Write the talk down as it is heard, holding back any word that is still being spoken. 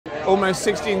Almost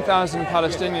 16,000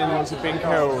 Palestinians have been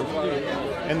killed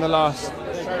in the last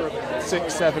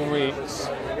 6-7 weeks.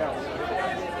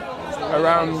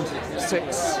 Around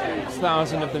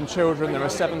 6,000 of them children. There are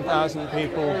 7,000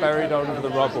 people buried under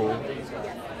the rubble.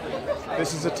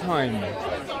 This is a time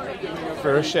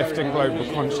for a shift in global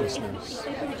consciousness.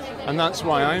 And that's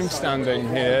why I'm standing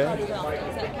here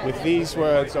with these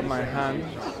words on my hands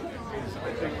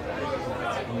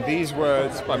and these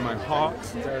words by my heart.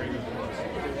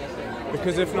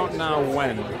 Because if not now,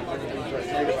 when?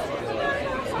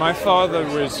 My father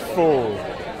was 4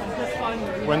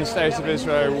 when the State of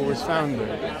Israel was founded.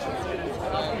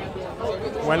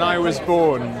 When I was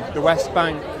born, the West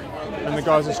Bank and the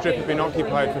Gaza Strip have been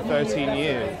occupied for 13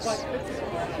 years.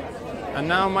 And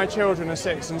now my children are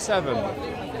 6 and 7.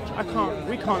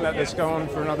 We can't let this go on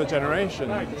for another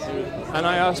generation. And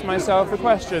I asked myself the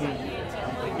question,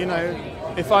 you know,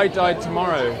 if I died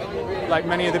tomorrow, like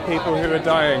many of the people who are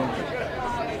dying,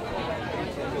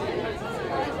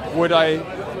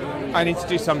 I need to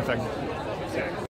do something.